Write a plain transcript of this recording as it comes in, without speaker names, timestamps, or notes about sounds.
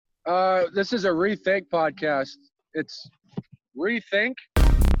This is a Rethink podcast. It's Rethink.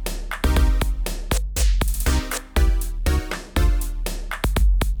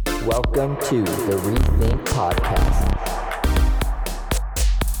 Welcome to the Rethink Podcast.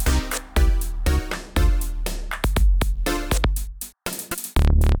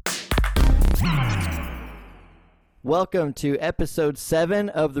 Welcome to episode 7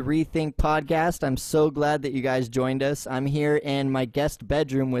 of the Rethink Podcast. I'm so glad that you guys joined us. I'm here in my guest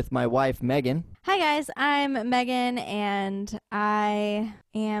bedroom with my wife, Megan. Hi guys, I'm Megan and I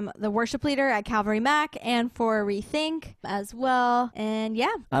am the worship leader at Calvary Mac and for Rethink as well. And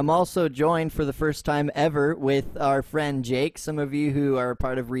yeah. I'm also joined for the first time ever with our friend Jake. Some of you who are a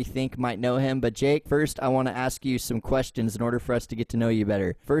part of Rethink might know him, but Jake, first I want to ask you some questions in order for us to get to know you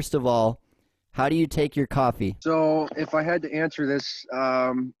better. First of all, how do you take your coffee? So if I had to answer this,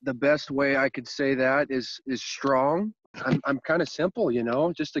 the best way I could say that is strong. I'm kind of simple,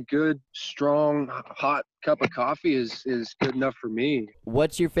 just a good, strong, hot cup of coffee is good enough for me.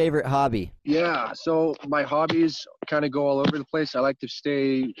 What's your favorite hobby? Yeah, so my hobbies kind of go all over the place. I like to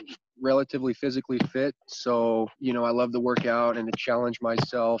stay relatively physically fit. So, I love to work out and to challenge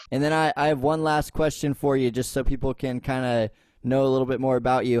myself. And then I have one last question for you, just so people can kind of know a little bit more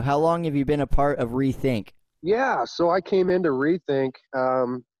about you. How long have you been a part of Rethink? Yeah, so I came into Rethink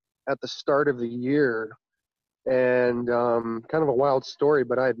at the start of the year. And kind of a wild story,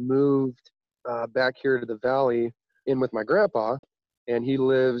 but I had moved back here to the valley in with my grandpa, and he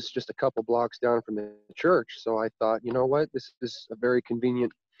lives just a couple blocks down from the church. So I thought, you know what, this is a very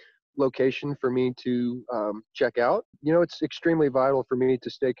convenient location for me to check out. It's extremely vital for me to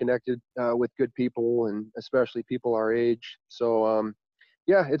stay connected with good people, and especially people our age. So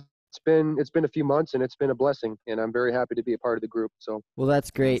yeah, it's been a few months, and it's been a blessing, and I'm very happy to be a part of the group. So well, that's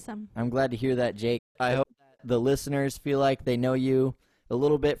great. Awesome. I'm glad to hear that, Jake. I hope the listeners feel like they know you a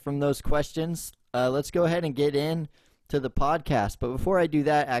little bit from those questions. Let's go ahead and get in to the podcast. But before I do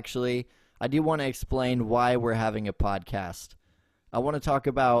that, actually, I do want to explain why we're having a podcast. I want to talk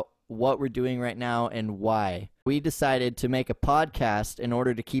about what we're doing right now and why. We decided to make a podcast in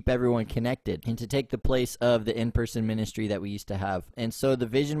order to keep everyone connected and to take the place of the in-person ministry that we used to have. And so the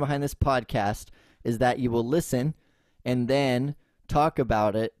vision behind this podcast is that you will listen and then talk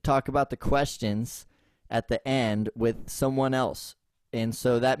about it, talk about the questions at the end with someone else. And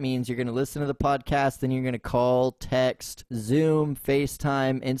so that means you're going to listen to the podcast, then you're going to call, text, Zoom,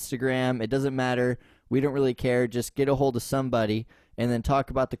 FaceTime, Instagram. It doesn't matter. We don't really care. Just get a hold of somebody and then talk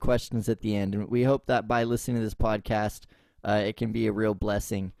about the questions at the end. And we hope that by listening to this podcast, it can be a real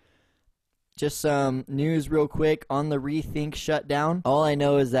blessing. Just some news real quick on the Rethink shutdown. All I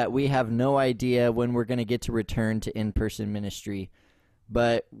know is that we have no idea when we're going to get to return to in-person ministry,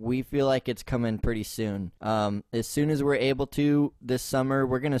 but we feel like it's coming pretty soon. As soon as we're able to this summer,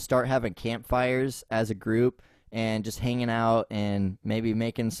 we're going to start having campfires as a group and just hanging out and maybe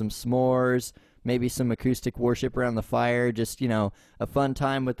making some s'mores, maybe some acoustic worship around the fire, just, a fun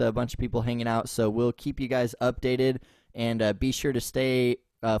time with a bunch of people hanging out. So we'll keep you guys updated, and be sure to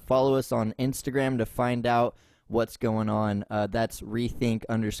follow us on Instagram to find out what's going on. That's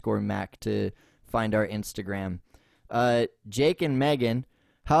rethink_Mac to find our Instagram. Jake and Megan,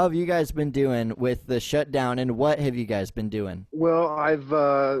 how have you guys been doing with the shutdown, and what have you guys been doing? Well, I've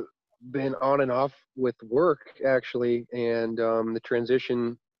been on and off with work, actually, and the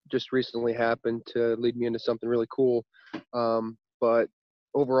transition just recently happened to lead me into something really cool. But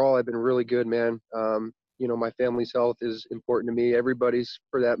overall, I've been really good, man. My family's health is important to me. Everybody's,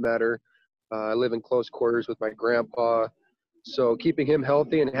 for that matter. I live in close quarters with my grandpa, so keeping him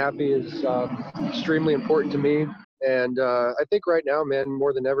healthy and happy is extremely important to me. And I think right now, man,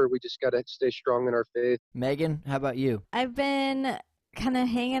 more than ever, we just got to stay strong in our faith. Megan, how about you? I've been kind of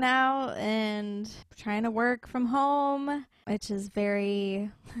hanging out and trying to work from home, which is very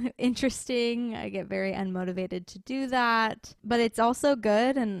interesting. I get very unmotivated to do that, but it's also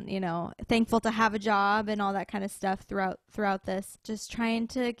good, and thankful to have a job and all that kind of stuff throughout this. Just trying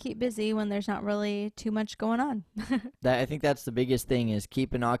to keep busy when there's not really too much going on. I think that's the biggest thing, is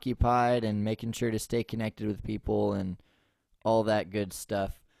keeping occupied and making sure to stay connected with people and all that good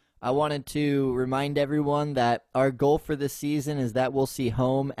stuff. I wanted to remind everyone that our goal for this season is that we'll see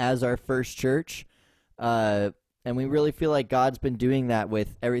home as our first church. And we really feel like God's been doing that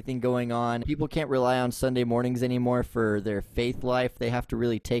with everything going on. People can't rely on Sunday mornings anymore for their faith life. They have to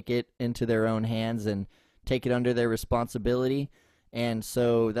really take it into their own hands and take it under their responsibility. And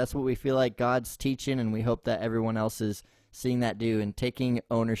so that's what we feel like God's teaching, and we hope that everyone else is seeing that do and taking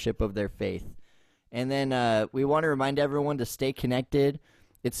ownership of their faith. And then we want to remind everyone to stay connected.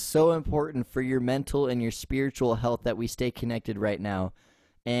 It's so important for your mental and your spiritual health that we stay connected right now.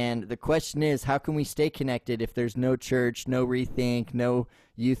 And the question is, how can we stay connected if there's no church, no Rethink, no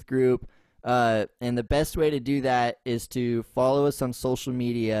youth group? And the best way to do that is to follow us on social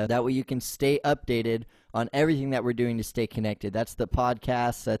media. That way you can stay updated on everything that we're doing to stay connected. That's the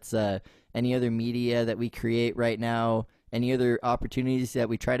podcast. That's any other media that we create right now, any other opportunities that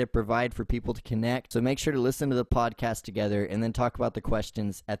we try to provide for people to connect. So make sure to listen to the podcast together and then talk about the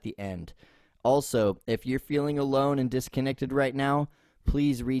questions at the end. Also, if you're feeling alone and disconnected right now,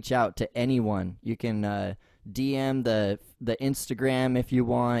 please reach out to anyone. You can DM the Instagram if you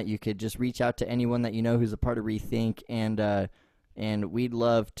want. You could just reach out to anyone that you know who's a part of Rethink, and we'd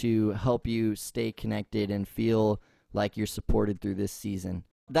love to help you stay connected and feel like you're supported through this season.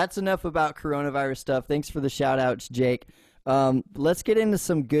 That's enough about coronavirus stuff. Thanks for the shout-outs, Jake. Let's get into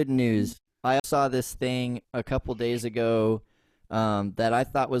some good news. I saw this thing a couple days ago that I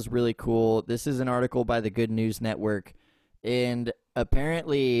thought was really cool. This is an article by the Good News Network, and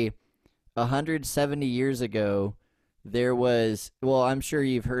apparently 170 years ago, there was, well, I'm sure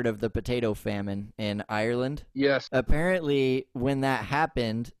you've heard of the potato famine in Ireland. Yes. Apparently, when that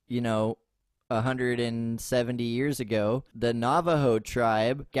happened, 170 years ago, the Navajo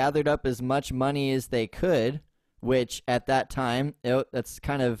tribe gathered up as much money as they could, which at that time, that's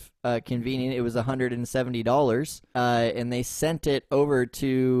kind of convenient. It was $170, and they sent it over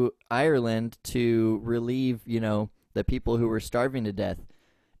to Ireland to relieve, the people who were starving to death.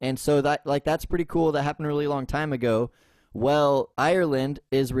 And so that's pretty cool. That happened a really long time ago. Well, Ireland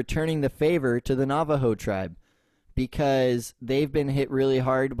is returning the favor to the Navajo tribe because they've been hit really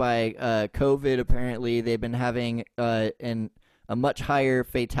hard by COVID. Apparently, they've been having a much higher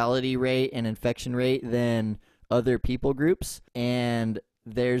fatality rate and infection rate than other people groups. And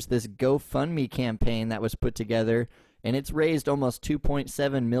there's this GoFundMe campaign that was put together, and it's raised almost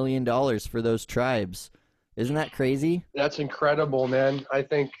 $2.7 million for those tribes. Isn't that crazy? That's incredible, man. I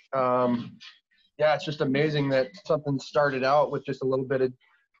think, it's just amazing that something started out with just a little bit of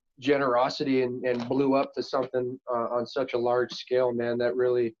generosity and blew up to something on such a large scale, man. That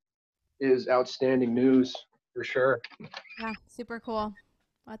really is outstanding news for sure. Yeah, super cool.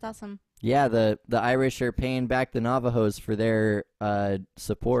 That's awesome. Yeah, the Irish are paying back the Navajos for their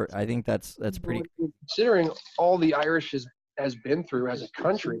support. I think that's pretty cool. Considering all the Irish has been through as a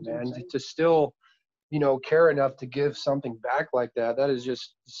country, man, to still care enough to give something back like that. That is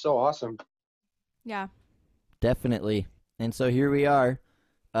just so awesome. Yeah. Definitely. And so here we are,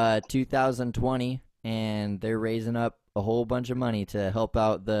 2020, and they're raising up a whole bunch of money to help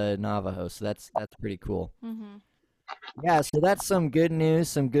out the Navajo. So that's pretty cool. Mm-hmm. Yeah, so that's some good news,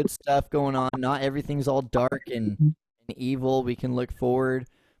 some good stuff going on. Not everything's all dark and evil. We can look forward.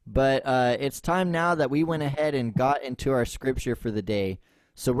 But it's time now that we went ahead and got into our scripture for the day.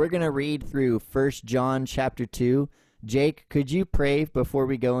 So we're going to read through 1 John chapter 2. Jake, could you pray before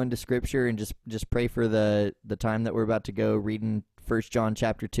we go into scripture and just pray for the time that we're about to go reading 1 John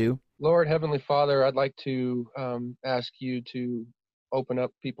chapter 2? Lord, Heavenly Father, I'd like to ask you to open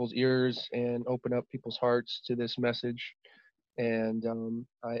up people's ears and open up people's hearts to this message. And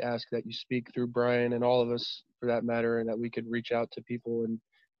I ask that you speak through Brian and all of us, for that matter, and that we could reach out to people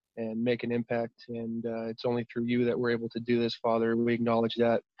and make an impact. And it's only through you that we're able to do this, Father. We acknowledge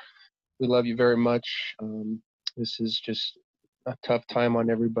that. We love you very much. This is just a tough time on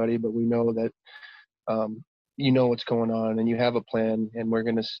everybody, but we know that you know what's going on and you have a plan, and we're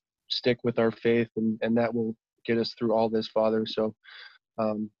going to stick with our faith, and that will get us through all this, Father. So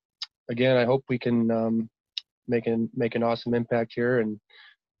again, I hope we can make an awesome impact here, and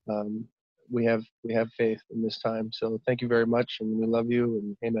we have faith in this time. So thank you very much, and we love you,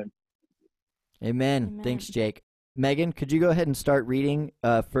 and amen. Amen. Thanks, Jake. Megan, could you go ahead and start reading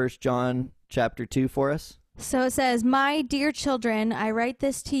 1 John chapter 2 for us? So it says, "My dear children, I write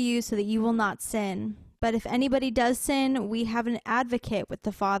this to you so that you will not sin. But if anybody does sin, we have an advocate with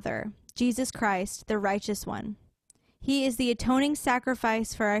the Father, Jesus Christ, the righteous one. He is the atoning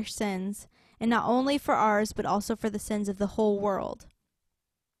sacrifice for our sins, and not only for ours, but also for the sins of the whole world.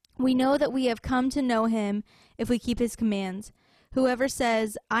 We know that we have come to know him if we keep his commands. Whoever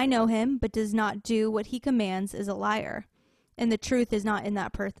says, 'I know him,' but does not do what he commands is a liar, and the truth is not in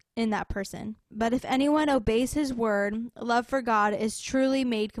that person. But if anyone obeys his word, love for God is truly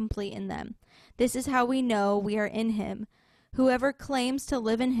made complete in them. This is how we know we are in him. Whoever claims to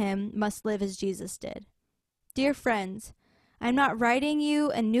live in him must live as Jesus did. Dear friends, I am not writing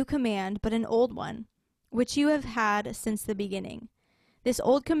you a new command, but an old one, which you have had since the beginning. This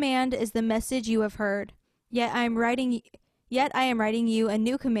old command is the message you have heard. Yet I am writing you a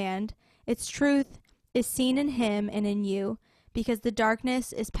new command. Its truth is seen in him and in you, because the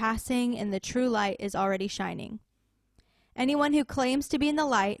darkness is passing and the true light is already shining. Anyone who claims to be in the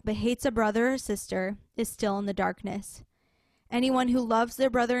light but hates a brother or sister is still in the darkness. Anyone who loves their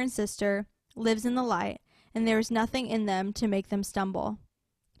brother and sister lives in the light, and there is nothing in them to make them stumble.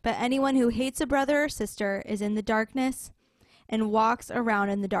 But anyone who hates a brother or sister is in the darkness and walks around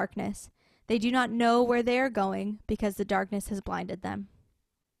in the darkness. They do not know where they are going because the darkness has blinded them.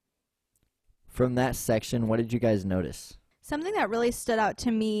 From that section, what did you guys notice? Something that really stood out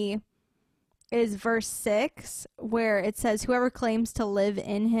to me is verse 6, where it says, whoever claims to live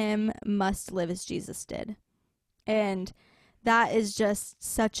in him must live as Jesus did. And that is just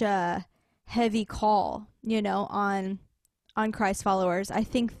such a heavy call, on Christ followers. I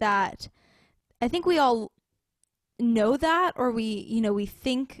think we all know that, or we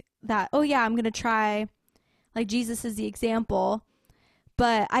think that, oh yeah, I'm going to try, like Jesus is the example,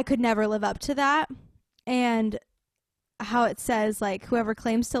 but I could never live up to that. And how it says, like, whoever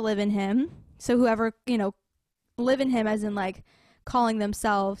claims to live in him, so whoever, live in him as in, like, calling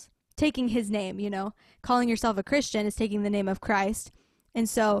themselves, taking his name, calling yourself a Christian is taking the name of Christ. And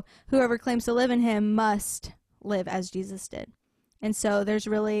so whoever claims to live in him must live as Jesus did. And so there's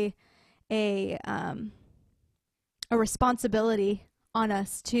really a responsibility on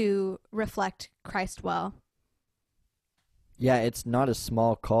us to reflect Christ well. Yeah, it's not a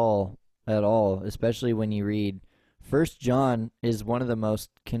small call at all, especially when you read 1 John is one of the most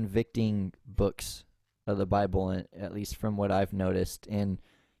convicting books of the Bible, at least from what I've noticed. And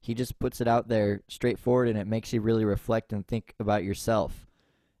he just puts it out there straightforward, and it makes you really reflect and think about yourself.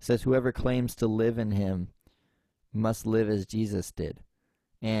 It says, whoever claims to live in him must live as Jesus did.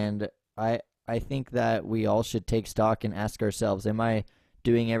 And I think that we all should take stock and ask ourselves, am I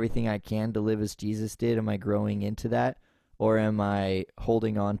doing everything I can to live as Jesus did? Am I growing into that? Or am I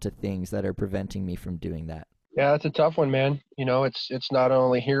holding on to things that are preventing me from doing that? Yeah, that's a tough one, man. It's not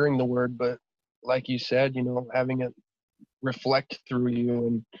only hearing the word, but like you said, having it reflect through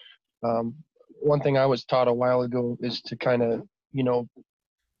you. And one thing I was taught a while ago is to kind of,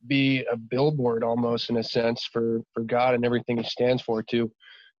 be a billboard almost, in a sense, for God and everything he stands for, to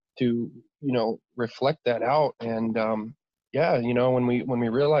reflect that out. And when we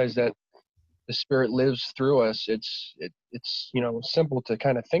realize that the Spirit lives through us, it's simple to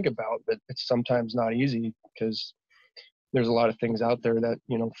kind of think about, but it's sometimes not easy, because there's a lot of things out there that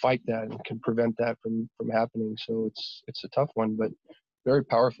fight that and can prevent that from happening. So it's a tough one, but very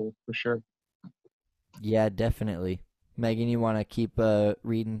powerful for sure. Yeah, definitely. Megan, you want to keep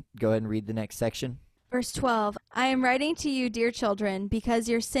reading? Go ahead and read the next section. Verse 12, I am writing to you, dear children, because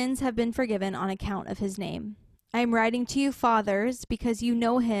your sins have been forgiven on account of his name. I am writing to you, fathers, because you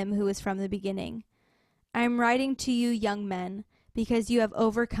know him who is from the beginning. I am writing to you, young men, because you have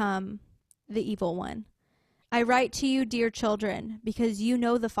overcome the evil one. I write to you, dear children, because you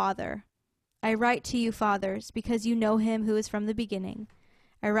know the Father. I write to you, fathers, because you know him who is from the beginning.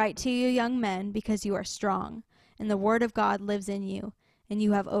 I write to you, young men, because you are strong, and the word of God lives in you, and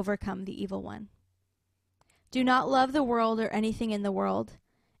you have overcome the evil one. Do not love the world or anything in the world.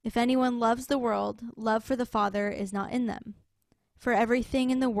 If anyone loves the world, love for the Father is not in them. For everything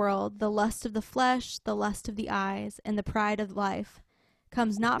in the world, the lust of the flesh, the lust of the eyes, and the pride of life,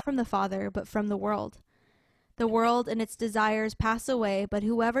 comes not from the Father, but from the world. The world and its desires pass away, but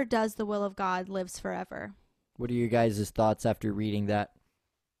whoever does the will of God lives forever. What are your guys' thoughts after reading that?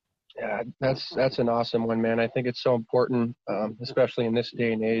 Yeah, that's an awesome one, man. I think it's so important, especially in this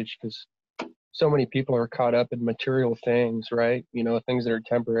day and age, because so many people are caught up in material things, right? Things that are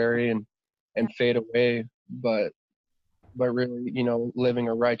temporary and fade away, but really, living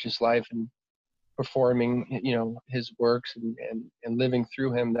a righteous life and performing, his works and living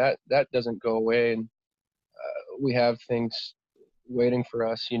through him, that doesn't go away. And we have things waiting for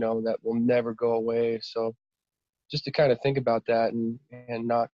us, that will never go away. So just to kind of think about that and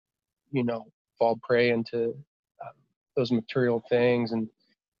not, fall prey into those material things and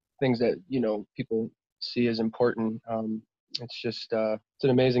things that, people see as important. It's just, it's an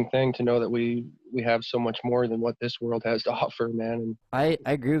amazing thing to know that we have so much more than what this world has to offer, man. And I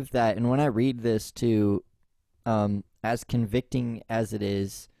agree with that. And when I read this too, as convicting as it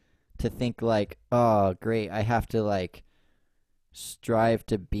is to think like, oh, great, I have to like strive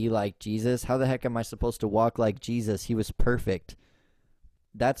to be like Jesus. How the heck am I supposed to walk like Jesus? He was perfect.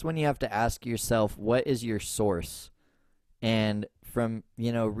 That's when you have to ask yourself, what is your source? And from,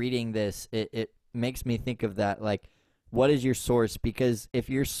 reading this, it makes me think of that, like, what is your source? Because if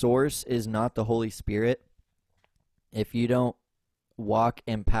your source is not the Holy Spirit, if you don't walk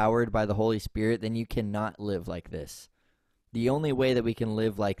empowered by the Holy Spirit, then you cannot live like this. The only way that we can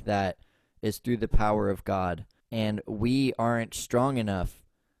live like that is through the power of God. And we aren't strong enough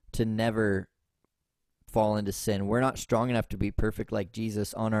to never fall into sin. We're not strong enough to be perfect like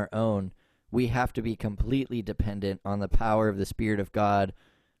Jesus on our own. We have to be completely dependent on the power of the Spirit of God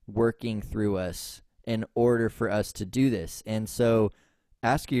working through us in order for us to do this. And so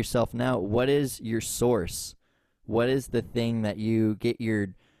ask yourself now, what is your source? What is the thing that you get your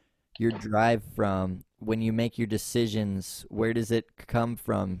drive from when you make your decisions? Where does it come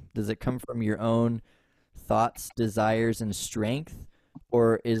from? Does it come from your own thoughts, desires, and strength?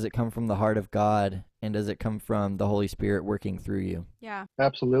 Or does it come from the heart of God? And does it come from the Holy Spirit working through you? Yeah.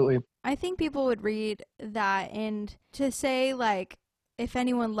 Absolutely. I think people would read that and to say, like, if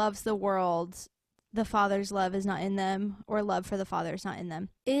anyone loves the world, the Father's love is not in them, or love for the Father is not in them,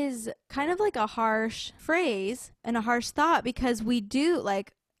 is kind of like a harsh phrase and a harsh thought, because we do,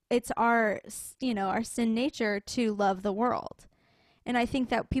 like, it's our, our sin nature to love the world. And I think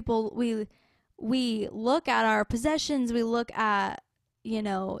that people, we look at our possessions, we look at,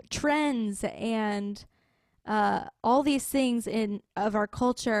 trends and all these things of our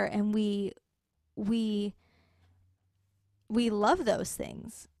culture, and we love those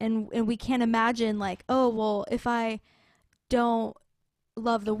things, and we can't imagine, like, oh, well, if I don't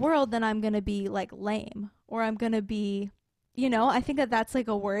love the world, then I'm gonna be like lame, or I'm gonna be, I think that that's like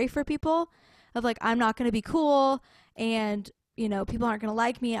a worry for people, of like, I'm not gonna be cool, and people aren't gonna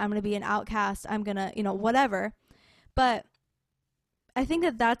like me, I'm gonna be an outcast, I'm gonna, whatever. But I think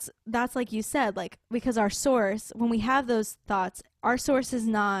that that's like you said, like, because our source, when we have those thoughts, our source is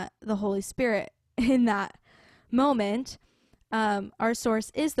not the Holy Spirit in that moment. Our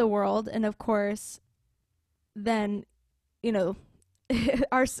source is the world, and of course, then,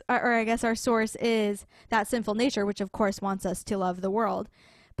 our source is that sinful nature, which of course wants us to love the world.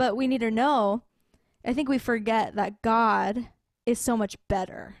 But we need to know, I think we forget that God is so much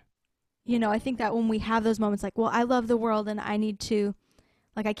better. I think that when we have those moments like, well, I love the world and I need to,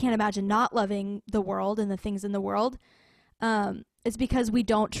 like, I can't imagine not loving the world and the things in the world, it's because we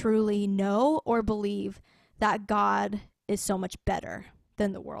don't truly know or believe that God is so much better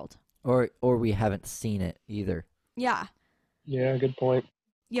than the world. Or we haven't seen it either. Yeah. Yeah, good point.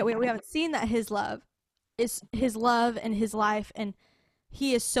 Yeah, we haven't seen that his love and his life, and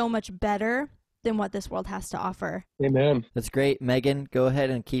he is so much better than what this world has to offer. Amen. That's great. Megan, go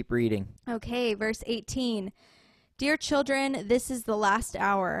ahead and keep reading. Okay, verse 18. Dear children, this is the last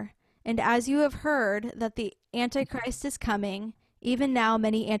hour, and as you have heard that the Antichrist is coming, even now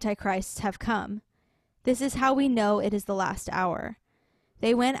many Antichrists have come. This is how we know it is the last hour.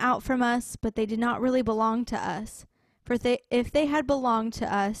 They went out from us, but they did not really belong to us. For if they had belonged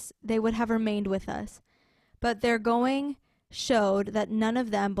to us, they would have remained with us. But their going showed that none of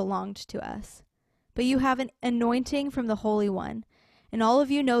them belonged to us. But you have an anointing from the Holy One, and all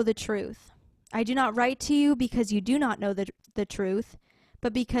of you know the truth. I do not write to you because you do not know the truth,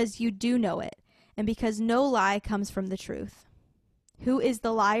 but because you do know it, and because no lie comes from the truth. Who is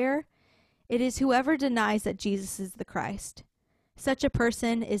the liar? It is whoever denies that Jesus is the Christ. Such a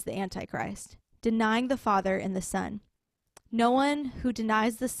person is the Antichrist, denying the Father and the Son. No one who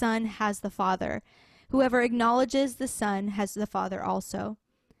denies the Son has the Father. Whoever acknowledges the Son has the Father also.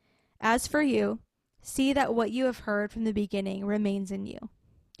 As for you, see that what you have heard from the beginning remains in you.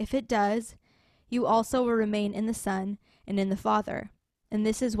 If it does, you also will remain in the Son and in the Father. And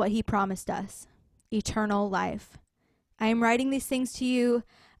this is what he promised us, eternal life. I am writing these things to you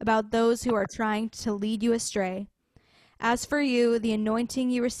about those who are trying to lead you astray. As for you, the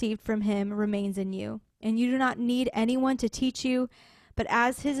anointing you received from him remains in you, and you do not need anyone to teach you, but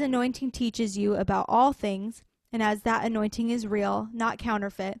as his anointing teaches you about all things, and as that anointing is real, not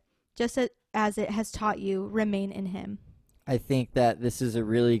counterfeit, just as it has taught you, remain in him. I think that this is a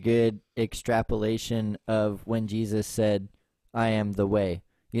really good extrapolation of when Jesus said, I am the way.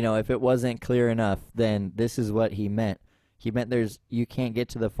 If it wasn't clear enough, then this is what he meant. He meant you can't get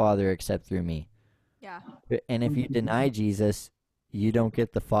to the Father except through me. Yeah. And if you deny Jesus, you don't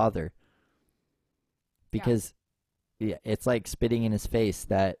get the Father. Because it's like spitting in his face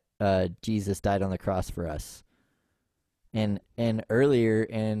that Jesus died on the cross for us. And earlier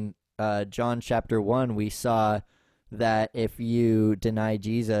in John chapter 1, we saw that if you deny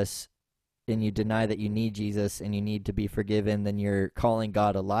Jesus and you deny that you need Jesus and you need to be forgiven, then you're calling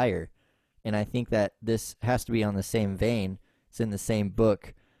God a liar. And I think that this has to be on the same vein. It's in the same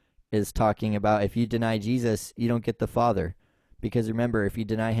book, is talking about if you deny Jesus, you don't get the Father. Because remember, if you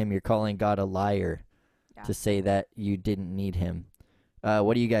deny him, you're calling God a liar to say that you didn't need him.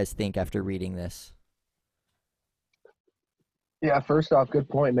 What do you guys think after reading this? Yeah, first off, good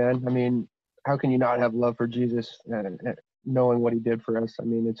point, man. I mean, how can you not have love for Jesus knowing what he did for us? I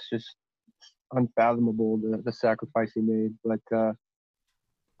mean, it's just unfathomable, the sacrifice he made. But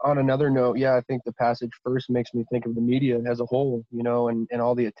on another note, yeah, I think the passage first makes me think of the media as a whole, and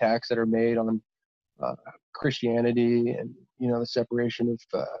all the attacks that are made on Christianity, and the separation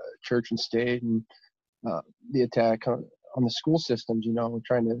of church and state, and the attack on the school systems,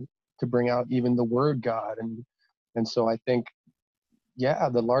 trying to bring out even the word God, and so I think, yeah,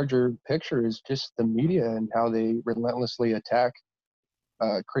 the larger picture is just the media and how they relentlessly attack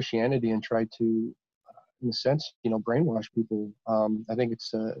Christianity and try to, in a sense, brainwash people. I think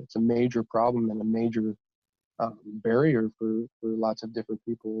it's a major problem and a major barrier for lots of different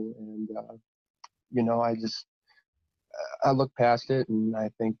people. And I look past it, and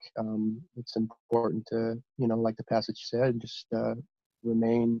I think it's important to, like the passage said, just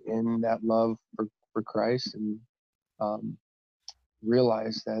remain in that love for Christ, and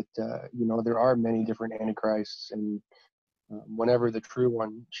realize that there are many different antichrists, and whenever the true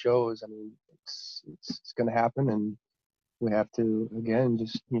one shows, I mean, it's going to happen, and we have to, again,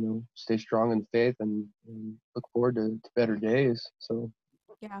 just stay strong in the faith, and look forward to better days. So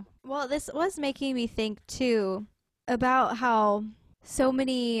Yeah. Well, this was making me think too about how so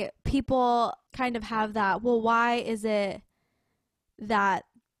many people kind of have that, well, why is it that,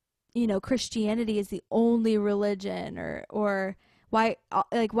 Christianity is the only religion, or why,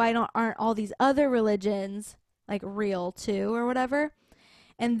 aren't all these other religions like real too, or whatever?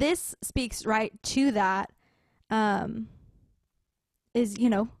 And this speaks right to that, is,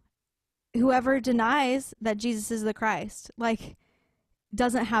 whoever denies that Jesus is the Christ, like,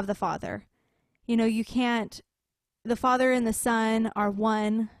 doesn't have the Father. You can't, the Father and the Son are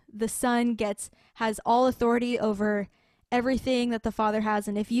one. The Son has all authority over everything that the Father has.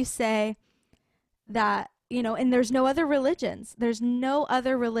 And if you say that, and there's no other religions, there's no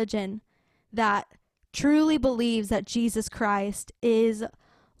other religion that truly believes that Jesus Christ is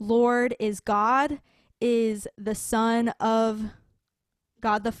Lord, is God, is the Son of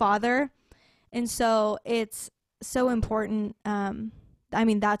God the Father. And so it's so important. I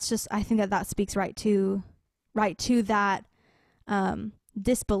mean, I think that speaks right to that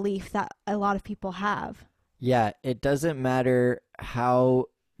disbelief that a lot of people have. Yeah, it doesn't matter how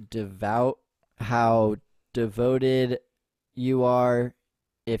devout, how devoted you are.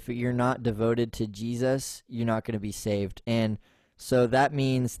 If you're not devoted to Jesus, you're not going to be saved. And so that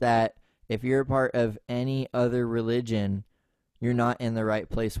means that if you're a part of any other religion, you're not in the right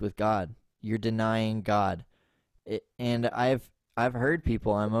place with God. You're denying God. And I've heard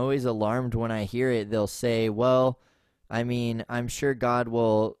people, I'm always alarmed when I hear it. They'll say, well, I mean, I'm sure God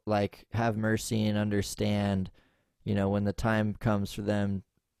will like have mercy and understand, when the time comes for them,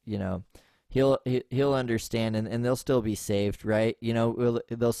 he'll understand, and they'll still be saved, right?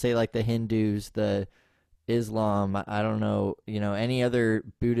 They'll say like the Hindus, the Islam, I don't know, any other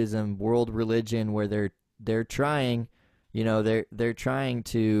Buddhism, world religion where they're trying, they're trying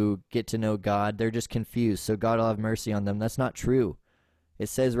to get to know God. They're just confused, so God will have mercy on them. That's not true. It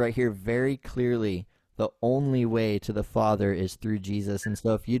says right here very clearly, the only way to the Father is through Jesus. And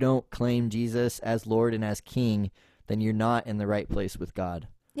so if you don't claim Jesus as Lord and as King, then you're not in the right place with God.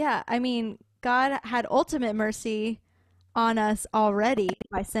 Yeah, I mean, God had ultimate mercy on us already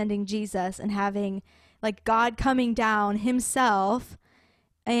by sending Jesus and having like God coming down himself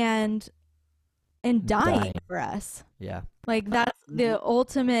and dying for us. Yeah. Like that's the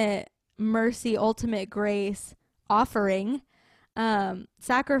ultimate mercy, ultimate grace offering,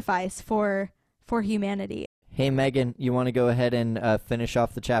 sacrifice for humanity. Hey, Megan, you want to go ahead and finish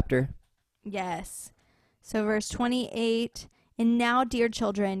off the chapter? Yes. So verse 28, and now, dear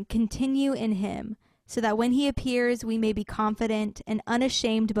children, continue in him, so that when he appears, we may be confident and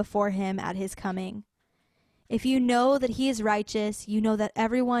unashamed before him at his coming. If you know that he is righteous, you know that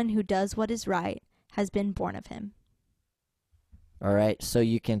everyone who does what is right has been born of him. All right, so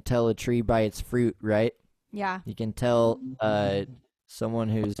you can tell a tree by its fruit, right? Yeah. You can tell someone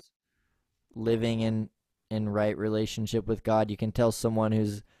who's living in right relationship with God. You can tell someone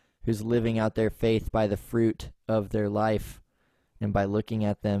who's living out their faith by the fruit of their life and by looking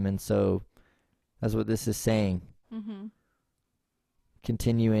at them. And so that's what this is saying. Mm-hmm.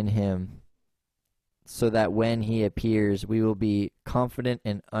 Continue in him, so that when he appears, we will be confident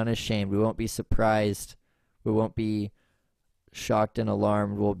and unashamed. We won't be surprised. We won't be shocked and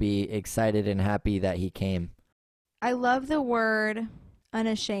alarmed. We'll be excited and happy that he came. I love the word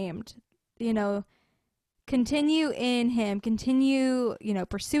unashamed. Continue in him, continue,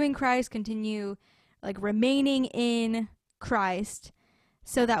 pursuing Christ, continue like remaining in Christ,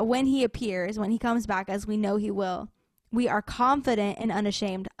 so that when he appears, when he comes back, as we know he will, we are confident and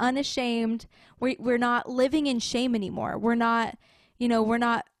unashamed. Unashamed, we're not living in shame anymore. We're not, we're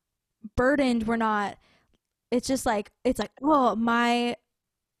not burdened. We're not, it's like, oh, my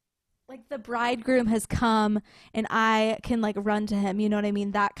like the bridegroom has come and I can like run to him. You know what I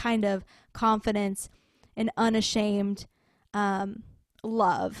mean? That kind of confidence and unashamed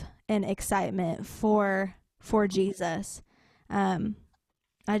love and excitement for Jesus. I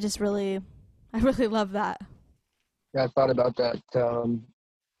really love that. Yeah, I thought about that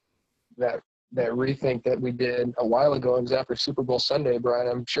that rethink that we did a while ago. It was after Super Bowl Sunday, Brian.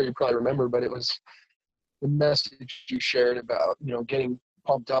 I'm sure you probably remember, but it was the message you shared about, getting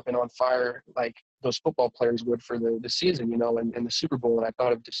pumped up and on fire like those football players would for the season, and the Super Bowl. And I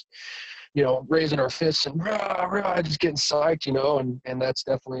thought of just, raising our fists and rah, rah, just getting psyched, and that's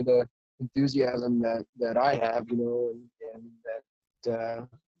definitely the enthusiasm that I have, and that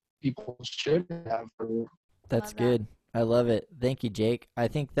people should have for. That's Love that. good. I love it. Thank you, Jake. I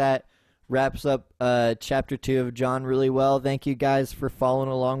think that wraps up chapter 2 of John really well. Thank you guys for following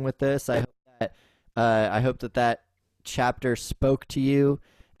along with this. I hope that chapter spoke to you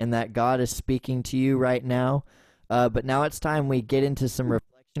and that God is speaking to you right now. But now it's time we get into some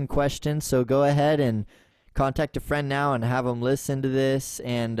reflection questions. So go ahead and contact a friend now and have them listen to this,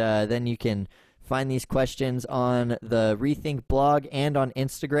 and then you can find these questions on the Rethink blog and on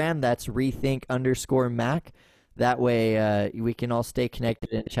Instagram. That's rethink_Mac. That way we can all stay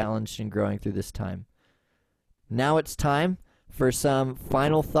connected and challenged and growing through this time. Now it's time for some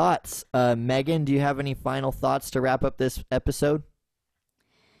final thoughts. Megan, do you have any final thoughts to wrap up this episode?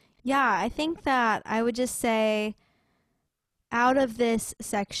 Yeah, I think that I would just say out of this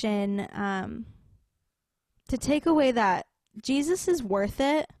section, to take away that Jesus is worth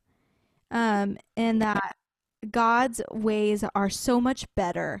it, and that God's ways are so much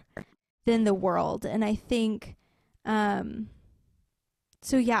better than the world. And I think,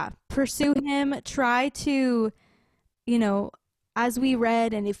 so yeah, pursue him. Try to, as we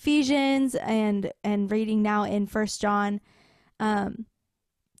read in Ephesians and reading now in 1 John,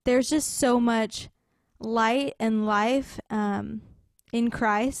 there's just so much light and life in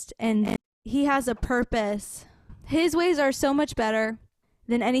Christ, and he has a purpose. His ways are so much better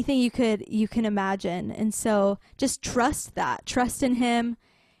than anything you can imagine. And so just trust in him,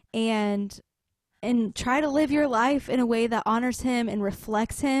 and try to live your life in a way that honors him and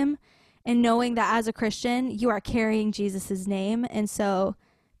reflects him, and knowing that as a Christian you are carrying Jesus's name. And so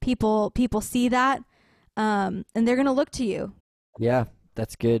people see that, and they're going to look to you. Yeah,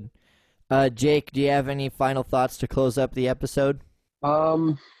 that's good. Jake, do you have any final thoughts to close up the episode?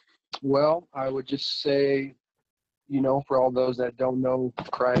 Well, I would just say, for all those that don't know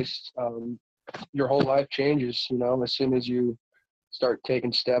Christ, your whole life changes, as soon as you start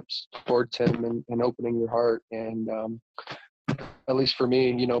taking steps towards him and opening your heart. And at least for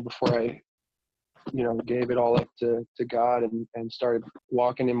me, before I, gave it all up to God and started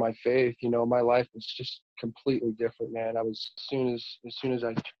walking in my faith, my life was just completely different, man. I was, as soon as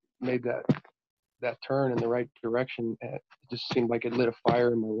I made that turn in the right direction, it just seemed like it lit a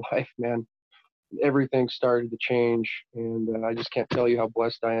fire in my life, man. Everything started to change, and I just can't tell you how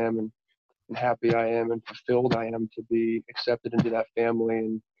blessed I am and happy I am and fulfilled I am to be accepted into that family,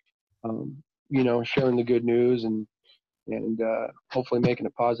 and sharing the good news and hopefully making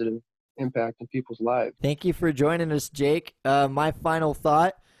a positive impact in people's lives. Thank you for joining us, Jake. My final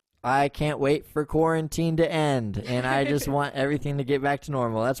thought: I can't wait for quarantine to end, and I just want everything to get back to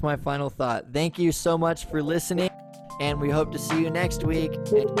normal. That's my final thought. Thank you so much for listening, and we hope to see you next week.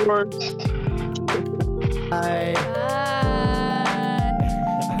 Bye. Bye.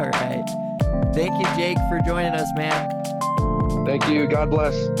 All right. Thank you, Jake, for joining us, man. Thank you. God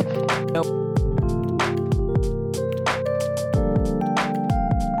bless.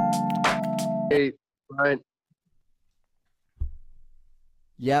 Hey, Brian.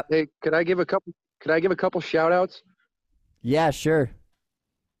 Yep. Hey, could I give a couple shout outs? Yeah, sure.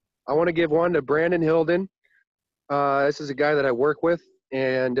 I want to give one to Brandon Hilden. This is a guy that I work with,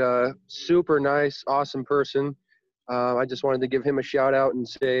 and super nice, awesome person. I just wanted to give him a shout out and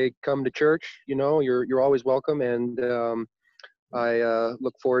say, come to church. You're always welcome, and I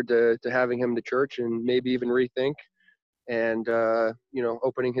look forward to having him to church and maybe even rethink, and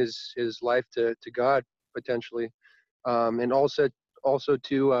opening his life to God potentially, and also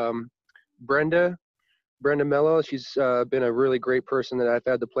to Brenda Mello. She's been a really great person that I've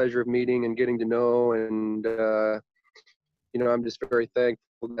had the pleasure of meeting and getting to know, and I'm just very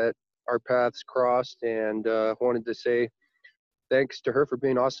thankful that our paths crossed, and wanted to say thanks to her for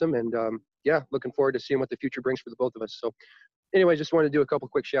being awesome, and looking forward to seeing what the future brings for the both of us. So anyway, just wanted to do a couple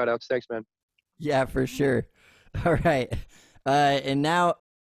quick shout outs. Thanks, man. Yeah, for sure. All right. And now